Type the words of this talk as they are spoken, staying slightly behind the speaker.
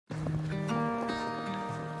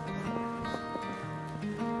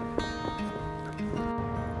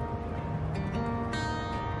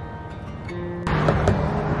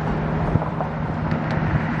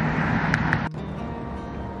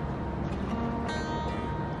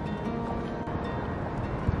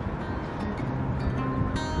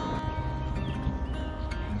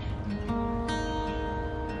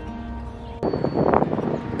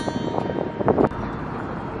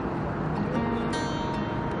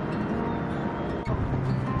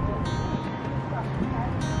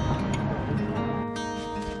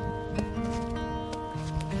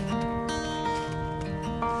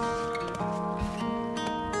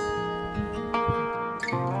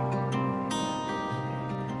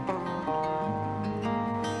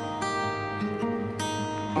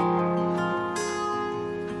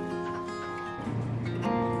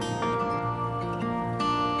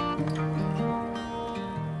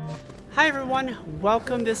everyone,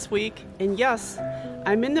 welcome this week. And yes,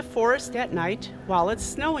 I'm in the forest at night while it's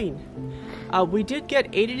snowing. We did get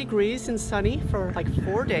 80 degrees and sunny for like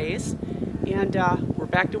 4 days, and we're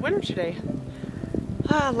back to winter today.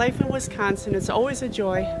 Life in Wisconsin, it's always a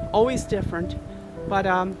joy, always different. But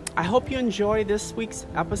I hope you enjoy this week's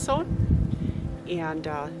episode. And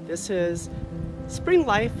this is Spring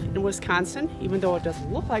Life in Wisconsin, even though it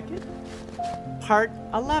doesn't look like it, part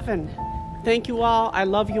 11. Thank you all, I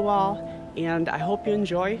love you all, and I hope you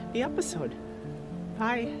enjoy the episode.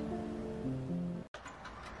 Bye.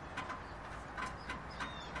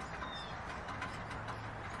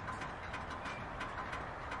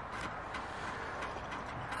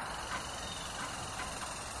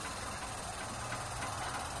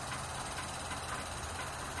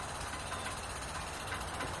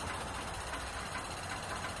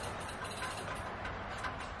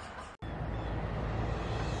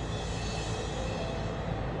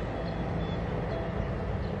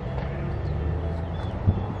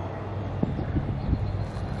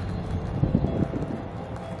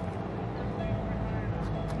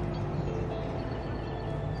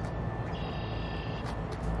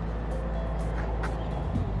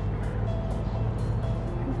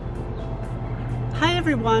 Hi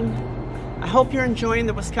everyone, I hope you're enjoying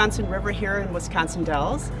the Wisconsin River here in Wisconsin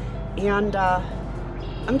Dells, and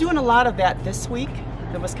I'm doing a lot of that this week,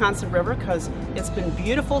 the Wisconsin River, because it's been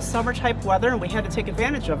beautiful summer type weather and we had to take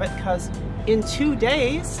advantage of it because in 2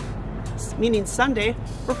 days, meaning Sunday,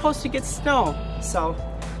 we're supposed to get snow. So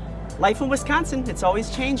life in Wisconsin, it's always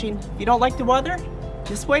changing. If you don't like the weather,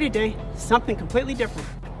 just wait a day, something completely different.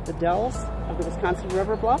 The Dells of the Wisconsin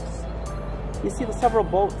River Bluffs. You see the several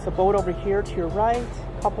boats, a boat over here to your right,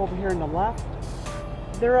 a couple over here on the left.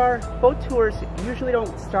 There are boat tours usually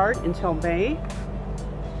don't start until May.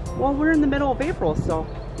 Well, we're in the middle of April, so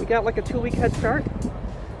we got like a 2-week head start.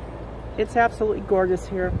 It's absolutely gorgeous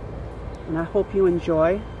here, and I hope you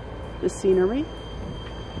enjoy the scenery.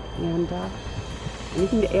 And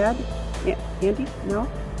anything to add, Andy? No?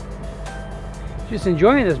 Just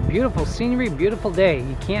enjoying this beautiful scenery, beautiful day.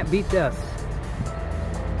 You can't beat this.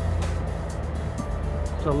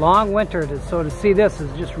 It's a long winter, so to see this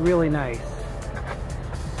is just really nice.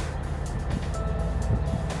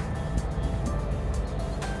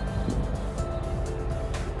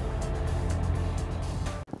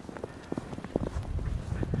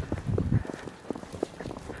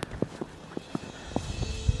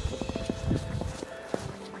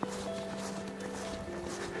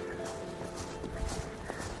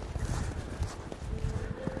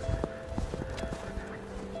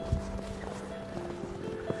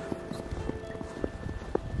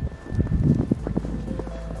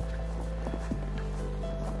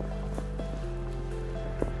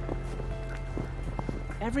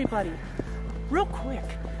 Everybody, real quick,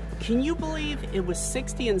 can you believe it was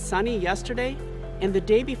 60 and sunny yesterday, and the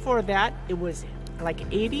day before that it was like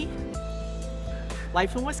 80?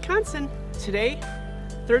 Life in Wisconsin, today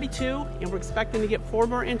 32, and we're expecting to get 4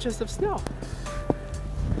 more inches of snow.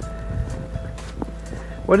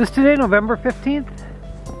 What is today, November 15th?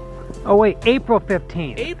 Oh wait, April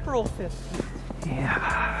 15th. April 15th.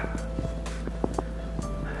 Yeah.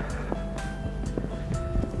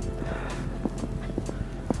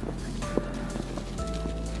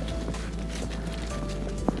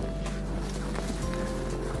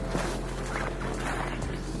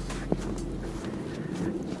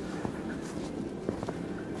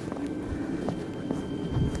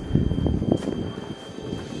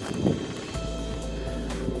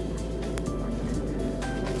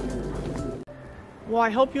 Well, I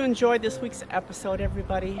hope you enjoyed this week's episode,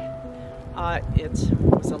 everybody. It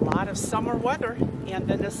was a lot of summer weather and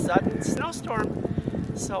then a sudden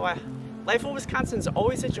snowstorm. So life in Wisconsin is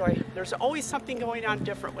always a joy. There's always something going on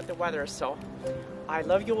different with the weather. So I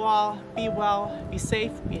love you all. Be well, be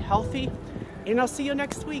safe, be healthy, and I'll see you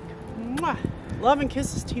next week. Mwah! Love and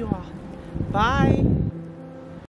kisses to you all. Bye.